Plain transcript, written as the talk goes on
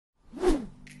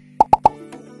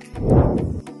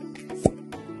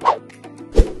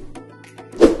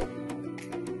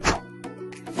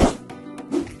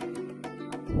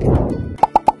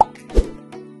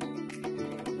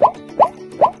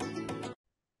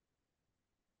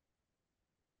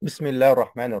Bismillah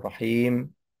ar-Rahman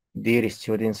ar-Rahim. Dear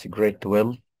students, grade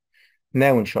 12.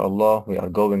 Now, inshallah, we are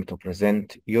going to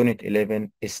present Unit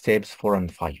 11, Steps 4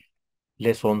 and 5,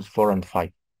 Lessons 4 and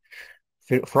 5.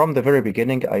 From the very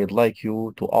beginning, I'd like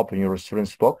you to open your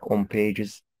student's book on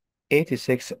pages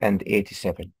 86 and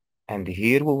 87. And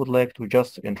here we would like to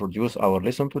just introduce our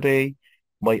lesson today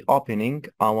by opening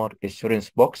our student's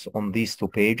box on these two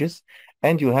pages.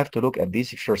 And you have to look at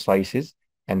these exercises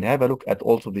and have a look at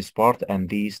also this part and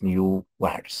these new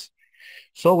words.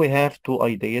 So we have two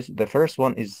ideas. The first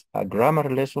one is a grammar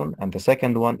lesson, and the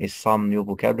second one is some new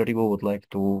vocabulary we would like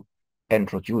to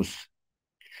introduce.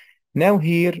 Now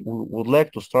here we would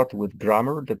like to start with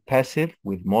grammar, the passive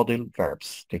with modal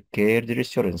verbs. Take care, dear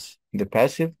students. The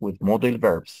passive with modal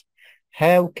verbs.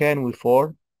 How can we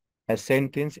form a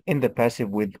sentence in the passive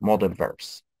with modal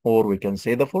verbs? Or we can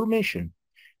say the formation.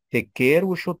 Take care,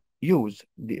 we should use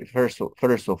the first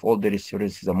of all, dear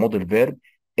students, is a modal verb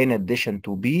in addition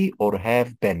to be or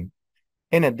have been,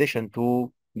 in addition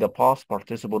to the past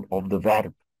participle of the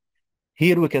verb.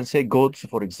 Here we can say goods,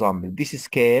 for example. This is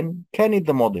can is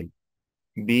the model.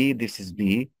 Be, this is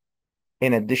be.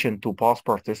 In addition to past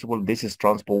participle, this is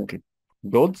transported.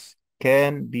 Goods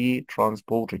can be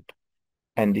transported.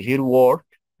 And here work,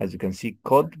 as you can see,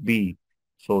 could be.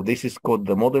 So this is could,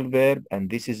 the modal verb, and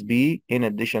this is be. In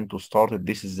addition to started,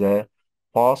 this is the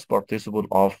past participle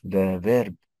of the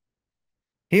verb.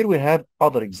 Here we have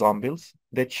other examples.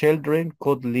 The children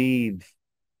could leave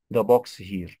the box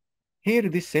here. Here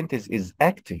this sentence is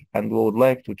active and we would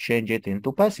like to change it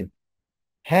into passive.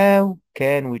 How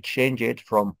can we change it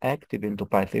from active into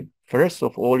passive? First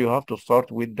of all, you have to start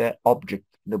with the object,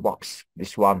 the box,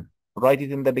 this one. Write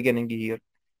it in the beginning here.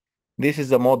 This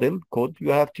is a model code. You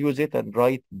have to use it and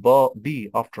write be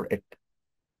after it.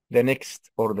 The next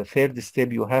or the third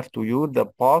step, you have to use the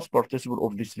past participle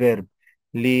of this verb.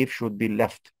 Leave should be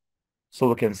left. So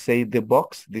we can say the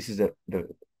box, this is at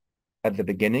the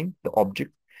beginning, the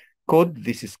object. Could,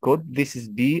 this is could, this is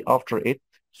be after it.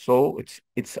 So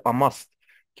it's a must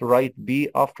to write be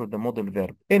after the modal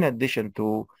verb. In addition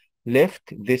to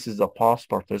left, this is the past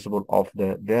participle of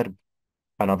the verb.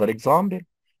 Another example,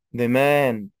 the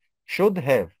man should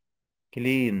have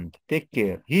cleaned. Take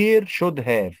care. Here should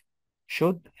have.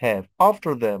 Should have.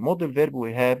 After the modal verb,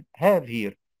 we have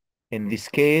here. In this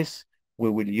case, we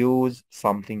will use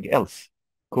something else.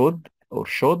 Could or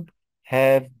should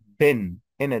have been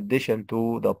in addition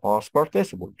to the past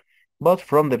participle. But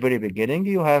from the very beginning,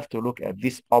 you have to look at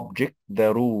this object,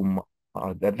 the room,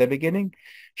 at the beginning.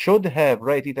 Should have,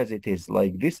 write it as it is,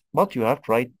 like this, but you have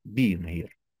to write been here.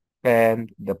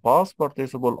 And the past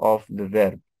participle of the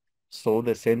verb. So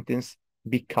the sentence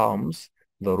becomes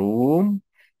the room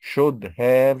should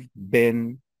have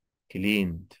been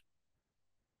cleaned.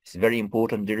 It's very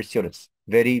important, dear students.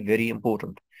 Very, very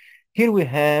important. Here we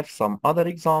have some other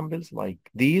examples like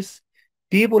these.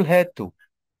 People had to,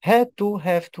 have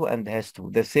to, and has to.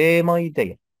 The same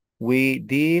idea. We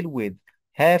deal with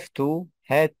have to,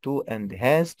 had to, and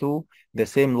has to, the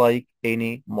same like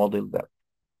any modal verb.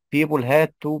 People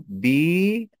had to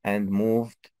be and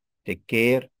moved. Take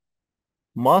care.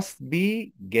 Must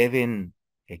be given.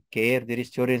 Take care, dear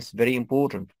students. Very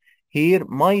important. Here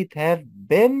might have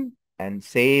been and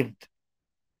saved.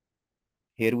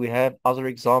 Here we have other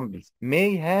examples.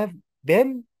 May have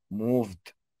been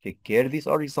moved. Take care, these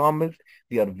are examples.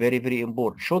 They are very, very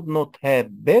important. Should not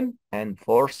have been and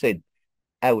forced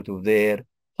out of their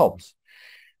homes.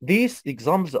 These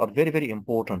examples are very, very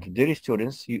important. Dear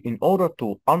students, in order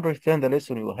to understand the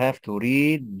lesson, you have to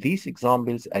read these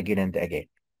examples again and again.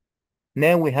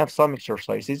 Now we have some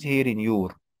exercises here in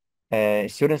your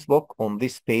student's book on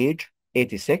this page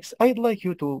 86. I'd like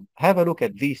you to have a look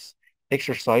at this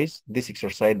exercise,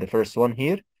 the first one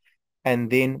here,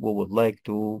 and then we would like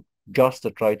to just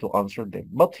try to answer them.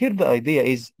 But here the idea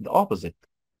is the opposite.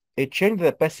 It changed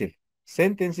the passive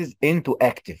sentences into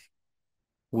active.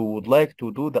 We would like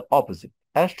to do the opposite.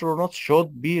 Astronauts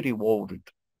should be rewarded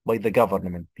by the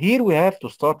government. Here we have to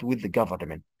start with the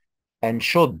government and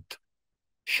should,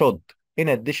 in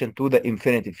addition to the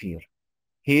infinitive here.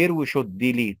 Here we should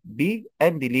delete be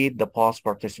and delete the past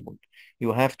participle.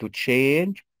 You have to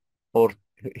change or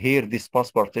here this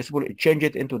past participle, change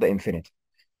it into the infinitive.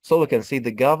 So we can say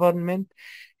the government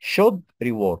should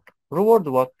reward. Reward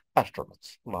what?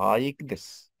 Astronauts. Like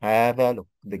this. Have a look.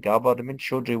 The government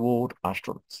should reward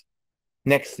astronauts.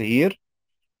 Next here,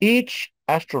 each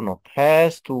astronaut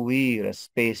has to wear a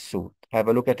space suit. Have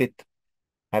a look at it.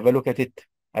 Have a look at it.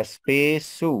 A space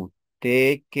suit.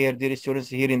 Take care, dear students,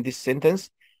 here in this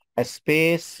sentence. A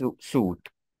space suit.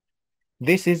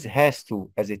 This is has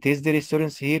to, as it is, dear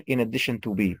students, here in addition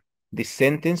to be. This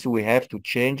sentence, we have to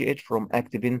change it from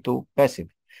active into passive.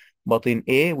 But in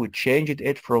A, we changed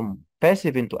it from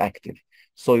passive into active.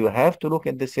 So you have to look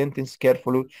at the sentence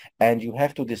carefully and you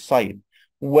have to decide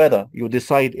whether you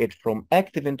decide it from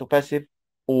active into passive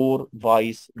or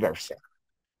vice versa.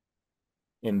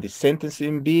 In the sentence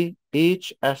in B,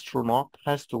 each astronaut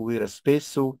has to wear a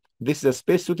spacesuit. This is a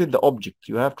spacesuit in the object.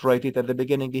 You have to write it at the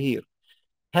beginning here.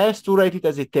 Has to write it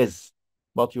as it is,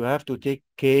 but you have to take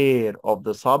care of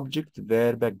the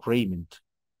subject-verb agreement.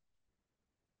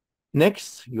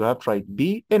 Next, you have to write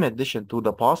B in addition to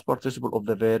the past participle of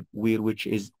the verb wear, which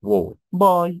is wore,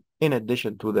 by, in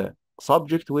addition to the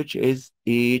subject, which is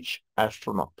each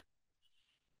astronaut.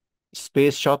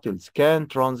 Space shuttles can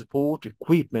transport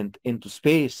equipment into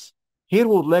space. Here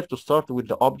we would like to start with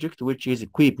the object, which is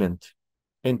equipment.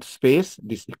 Into space,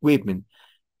 this equipment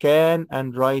can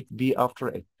and write be after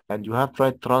it. And you have to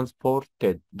write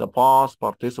transported, the past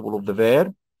participle of the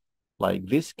verb, like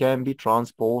this can be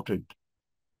transported.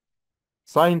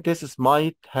 Scientists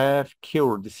might have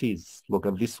cured disease. Look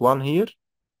at this one here.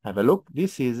 Have a look.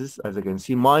 Diseases, as you can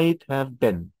see, might have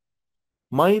been.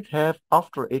 Might have,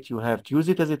 after it, you have to use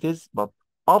it as it is, but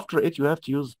after it, you have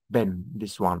to use been,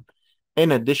 this one,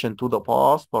 in addition to the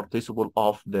past participle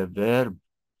of the verb.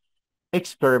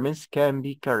 Experiments can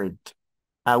be carried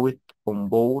out on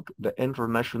board the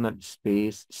International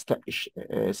Space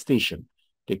Station.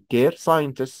 Take care,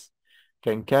 scientists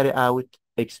can carry out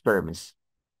experiments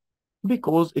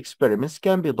because experiments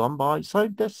can be done by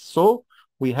scientists. So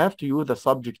we have to use the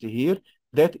subject here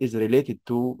that is related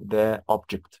to the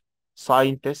object.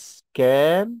 Scientists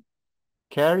can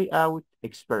carry out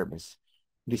experiments.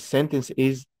 This sentence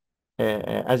is,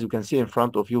 as you can see in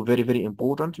front of you, very, very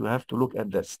important. You have to look at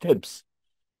the steps.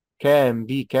 Can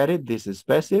be carried, this is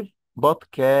passive, but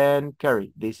can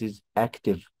carry, this is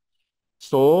active.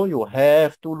 So you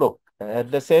have to look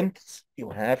at the sentence. You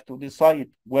have to decide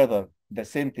whether the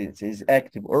sentence is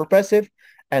active or passive,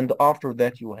 and after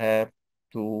that you have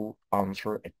to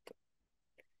answer it.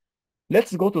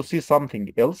 Let's go to see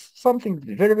something else, something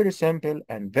very, very simple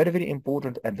and very, very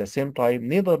important at the same time,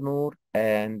 neither nor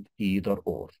and either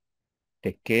or.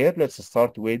 Take care. Let's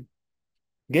start with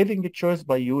giving a choice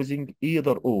by using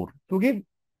either or. To give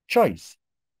choice,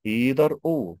 either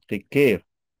or. Take care.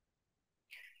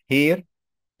 Here,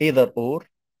 either or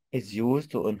is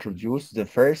used to introduce the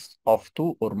first of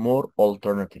two or more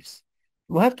alternatives.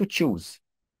 You have to choose.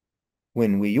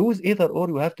 When we use either or,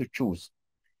 you have to choose.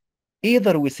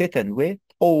 Either we sit and wait,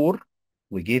 or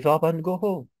we give up and go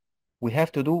home. We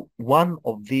have to do one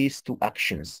of these two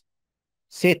actions.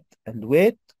 Sit and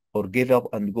wait, or give up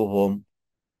and go home.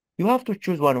 You have to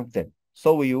choose one of them.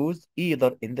 So we use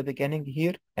either in the beginning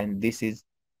here, and this is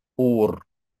or.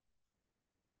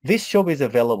 This shop is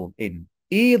available in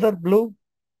either blue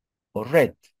or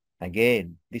red.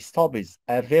 Again, this top is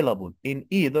available in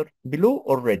either blue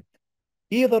or red.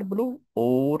 Either blue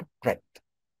or red.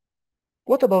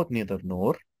 What about neither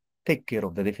nor? Take care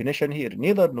of the definition here.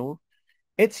 Neither nor,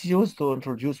 it's used to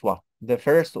introduce what? The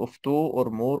first of two or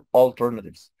more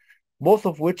alternatives, both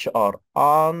of which are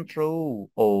untrue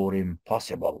or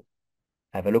impossible.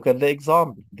 Have a look at the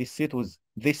example. This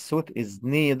suit is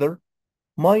neither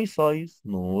my size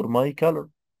nor my color.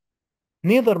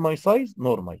 Neither my size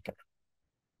nor my color.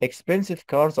 Expensive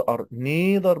cars are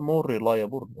neither more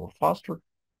reliable nor faster.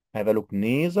 Have a look.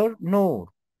 Neither nor.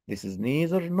 This is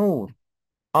neither nor.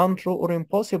 Untrue or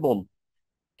impossible.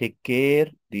 Take care,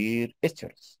 dear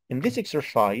students. In this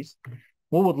exercise,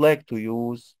 we would like to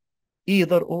use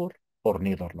either or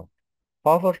neither nor.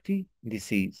 Poverty,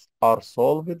 disease are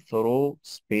solved through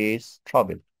space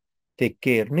travel. Take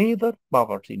care, neither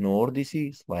poverty nor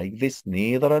disease, like this,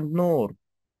 neither and nor.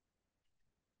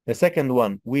 The second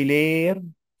one, we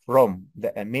learn from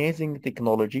the amazing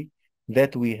technology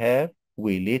that we have,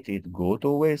 we let it go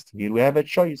to waste. Here we have a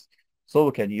choice, so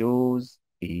we can use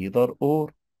either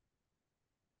or.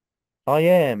 I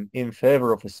am in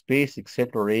favor of space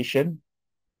exploration.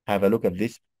 Have a look at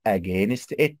this.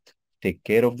 Against it. Take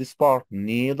care of this part.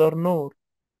 Neither nor.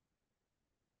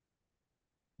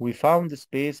 We found the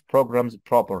space programs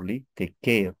properly. Take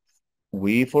care.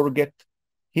 We forget.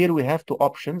 Here we have two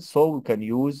options, so we can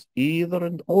use either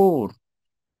and or.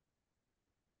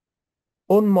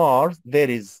 On Mars, there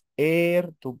is air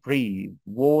to breathe,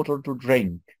 water to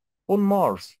drink. On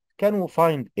Mars, can we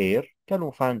find air? Can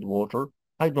we find water?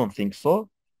 I don't think so.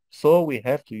 So we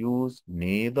have to use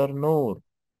neither nor.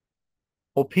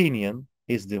 Opinion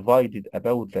is divided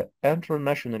about the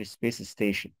International Space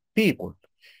Station. People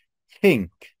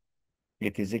think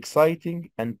it is exciting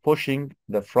and pushing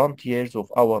the frontiers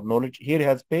of our knowledge. Here it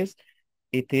has space.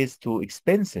 It is too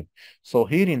expensive. So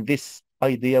here in this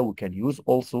idea, we can use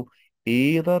also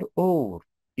either or,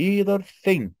 either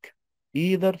think,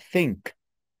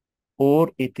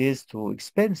 or it is too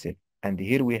expensive. And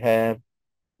here we have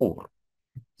or.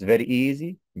 It's very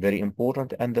easy, very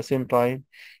important. And at the same time,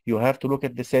 you have to look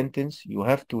at the sentence. You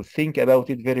have to think about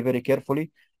it very, very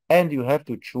carefully. And you have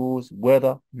to choose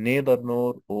whether neither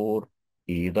nor or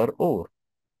either or.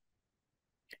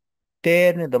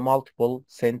 Turn the multiple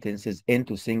sentences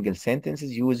into single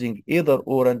sentences using either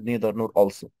or and neither nor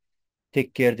also.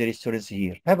 Take care, dear students,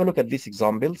 here. Have a look at these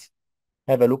examples.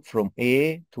 Have a look from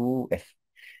A to F.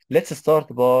 Let's start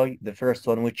by the first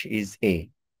one, which is A,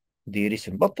 dear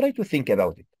student. But try to think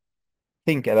about it.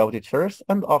 Think about it first,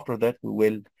 and after that, we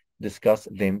will discuss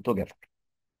them together.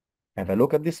 Have a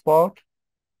look at this part.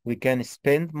 We can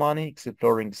spend money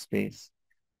exploring space.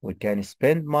 We can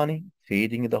spend money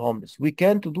feeding the homeless. We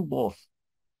can do both.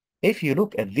 If you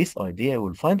look at this idea, you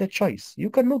will find a choice. You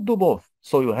cannot do both.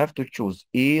 So you have to choose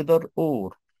either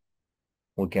or.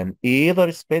 We can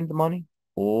either spend money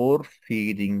or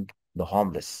feeding the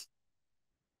homeless.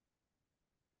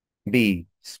 B,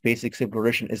 space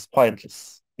exploration is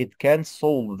pointless. It can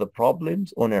solve the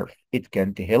problems on Earth. It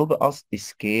can't help us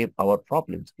escape our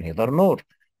problems. Neither nor.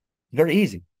 Very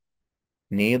easy.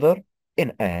 Neither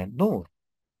and nor.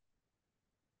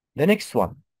 The next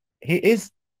one. He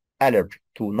is allergic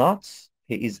to nuts.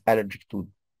 He is allergic to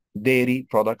dairy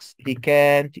products. He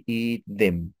can't eat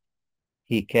them.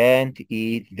 He can't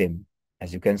eat them.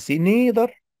 As you can see, neither.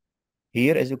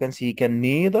 Here, as you can see, he can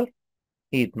neither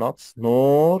eat nuts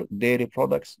nor dairy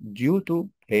products due to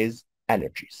his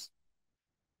allergies.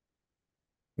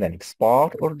 The next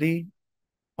part or D,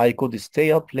 I could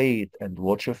stay up late and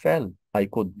watch a film. I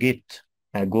could get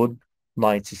a good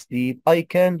night's sleep. I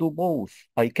can do both.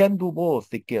 I can do both.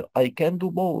 Take care. I can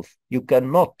do both. You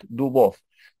cannot do both.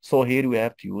 So here we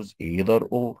have to use either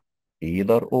or.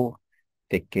 Either or.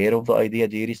 Take care of the idea,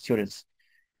 dear students.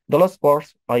 The last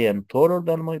part, I am taller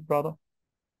than my brother.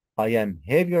 I am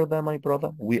heavier than my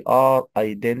brother. We are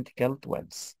identical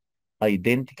twins.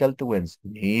 Identical twins.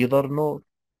 Neither nor.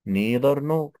 Neither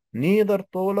nor. Neither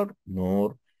taller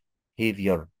nor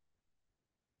heavier.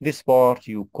 This part,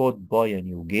 you could buy a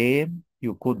new game.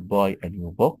 You could buy a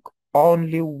new book.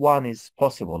 Only one is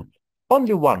possible.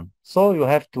 Only one. So you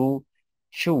have to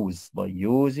choose by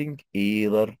using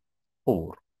either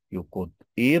or. You could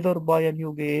either buy a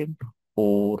new game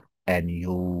or a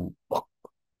new book.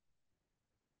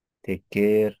 Take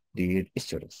care, dear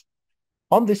students.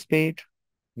 On this page,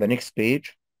 the next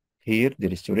page, here,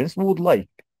 the students would like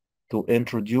to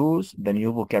introduce the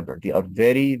new vocabulary. They are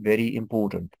very, very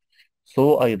important.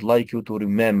 So I'd like you to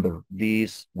remember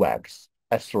these words: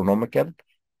 astronomical,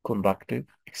 conductive,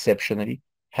 exceptionally,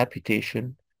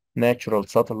 habitation, natural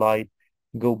satellite,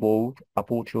 go both,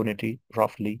 opportunity,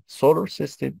 roughly, solar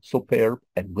system, superb,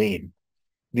 and wane.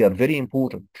 They are very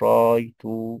important. Try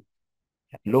to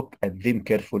look at them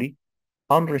carefully,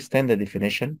 understand the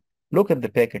definition, look at the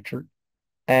picture,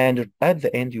 and at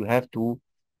the end, you have to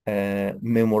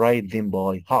memorize them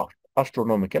by heart.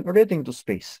 Astronomical, relating to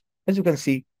space. As you can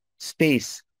see,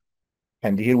 space.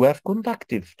 And here we have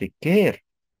conductive, take care.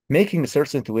 Making a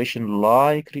certain situation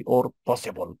likely or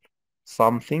possible.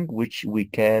 Something which we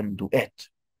can do it.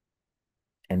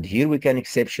 And here we can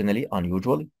exceptionally,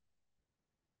 unusually.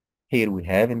 Here we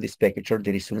have in this picture,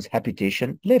 the student's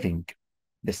habitation, living.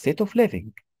 The state of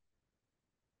living.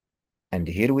 And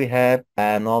here we have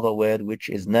another word, which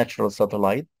is natural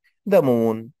satellite. The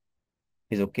moon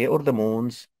is okay, or the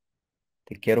moons.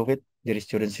 Take care of it. There is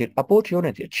students here.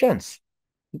 Opportunity, a chance.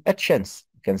 A chance.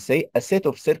 You can say a set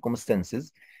of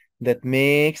circumstances that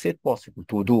makes it possible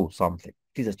to do something.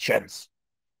 It is a chance.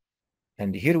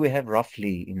 And here we have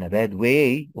roughly in a bad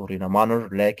way or in a manner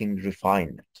lacking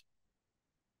refinement.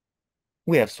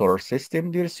 We have solar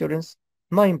system, dear students.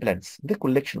 9 planets, the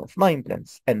collection of 9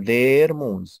 planets and their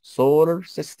moons, solar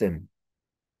system.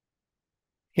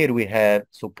 Here we have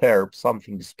superb,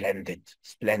 something splendid,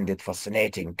 splendid,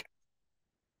 fascinating.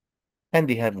 And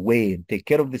we have wane. Take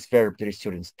care of this verb, dear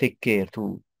students. Take care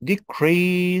to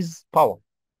decrease power,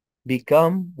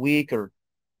 become weaker,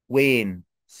 wane.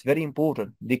 It's very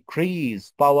important.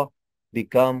 Decrease power,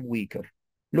 become weaker.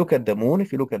 Look at the moon.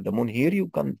 If you look at the moon here, you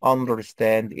can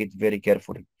understand it very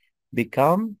carefully.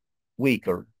 Become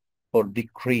weaker or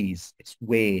decrease, it's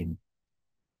wane.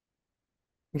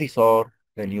 These are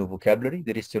the new vocabulary.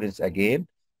 There is students again.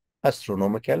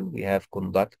 Astronomical, we have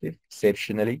conductive,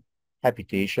 exceptionally,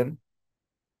 habitation,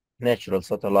 natural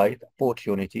satellite,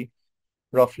 opportunity,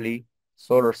 roughly,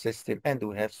 solar system, and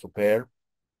we have superb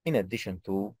in addition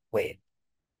to wane.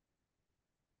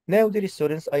 Now, dear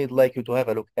students, I'd like you to have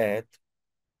a look at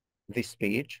this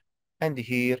page And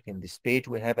here in this page,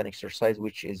 we have an exercise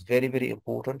which is very, very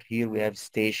important. Here we have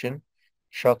station,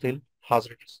 shuttle,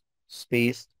 hazardous,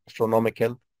 space,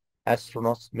 astronomical,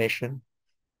 astronauts, mission,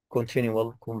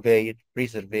 continual, conveyed,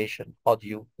 preservation,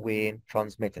 audio, weighing,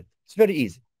 transmitted. It's very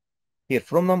easy. Here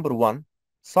from number one,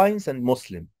 science and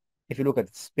Muslim. If you look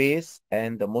at space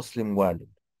and the Muslim world,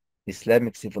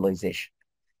 Islamic civilization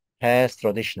has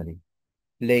traditionally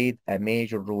played a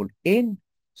major role in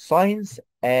science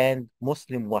and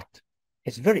Muslim what?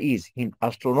 It's very easy in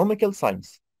astronomical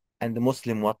science and the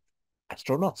Muslim what?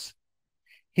 Astronauts.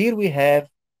 Here we have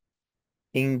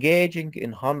engaging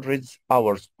in hundreds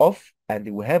hours of,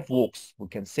 and we have walks. We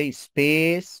can say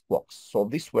space walks. So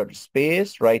this word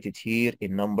space, write it here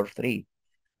in number 3.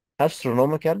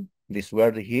 Astronomical, this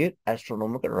word here,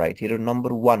 astronomical, right here in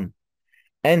number 1.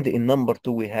 And in number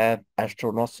 2, we have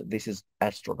astronauts. This is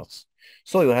astronauts.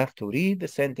 So you have to read the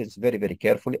sentence very, very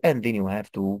carefully, and then you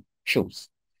have to choose.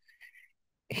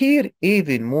 Here,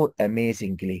 even more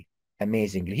amazingly,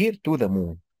 here to the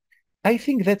moon. I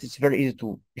think that it's very easy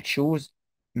to choose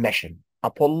mission.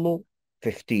 Apollo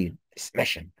 15, this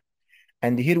mission.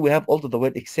 And here we have also the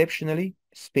word exceptionally,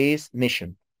 space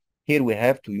mission. Here we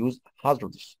have to use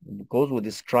hazardous because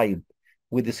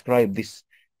we describe this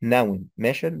noun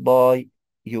mission by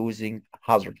using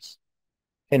hazards.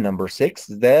 In number 6,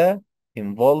 the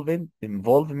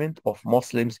involvement of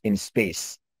Muslims in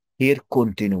space. Here,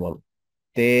 continual.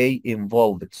 They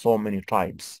involved so many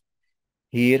times.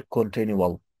 Here,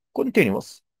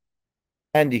 continuous.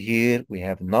 And here we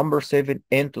have number 7,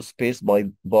 into space by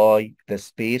the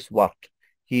space what?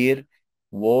 Here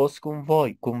was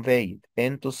conveyed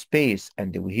into space.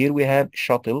 And here we have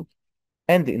shuttle.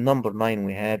 And in number 9,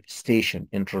 we have station,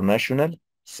 International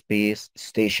Space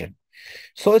Station.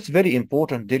 So it's very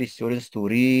important, dear students, to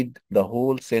read the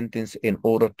whole sentence in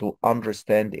order to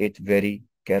understand it very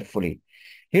carefully.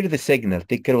 Here the signal,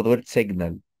 take care of the word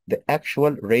signal, the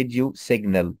actual radio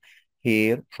signal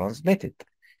here transmitted.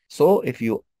 So if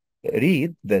you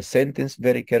read the sentence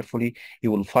very carefully, you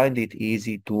will find it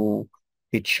easy to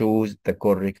choose the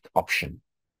correct option.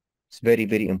 It's very,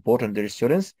 very important, dear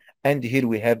students. And here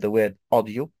we have the word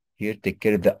audio. Here, take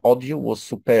care. The audio was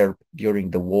superb during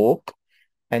the walk.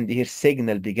 And here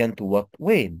signal began to what?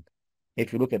 Wane.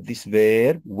 If you look at this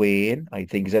verb, wane, I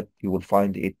think that you will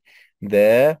find it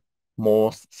the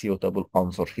most suitable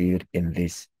answer here in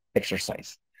this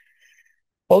exercise.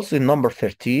 Also in number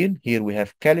 13, here we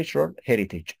have cultural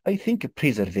heritage. I think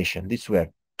preservation, this word,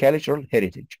 cultural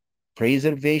heritage.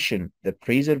 Preservation, the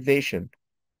preservation.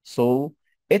 So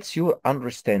it's your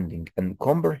understanding and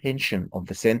comprehension of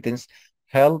the sentence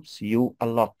helps you a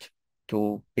lot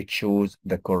to choose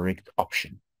the correct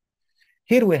option.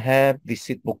 Here we have the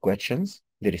set book questions,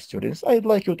 dear students. I'd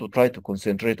like you to try to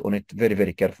concentrate on it very,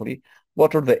 very carefully.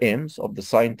 What are the aims of the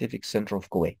Scientific Center of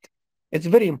Kuwait? It's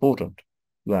very important.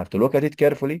 You have to look at it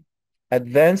carefully.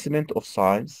 Advancement of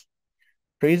science,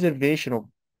 preservation of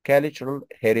cultural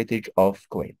heritage of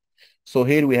Kuwait. So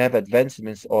here we have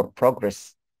advancements or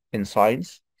progress in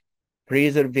science.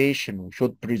 Preservation, we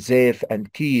should preserve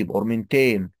and keep or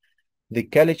maintain the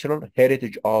cultural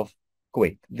heritage of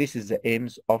Kuwait. This is the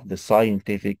aims of the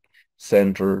Scientific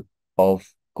Center of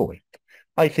Kuwait.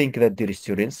 I think that, dear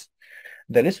students,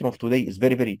 the lesson of today is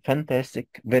very, very fantastic,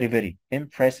 very, very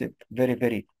impressive, very,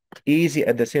 very easy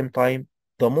at the same time.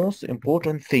 The most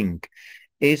important thing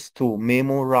is to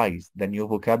memorize the new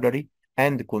vocabulary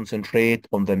and concentrate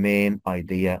on the main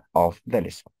idea of the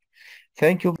lesson.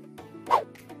 Thank you.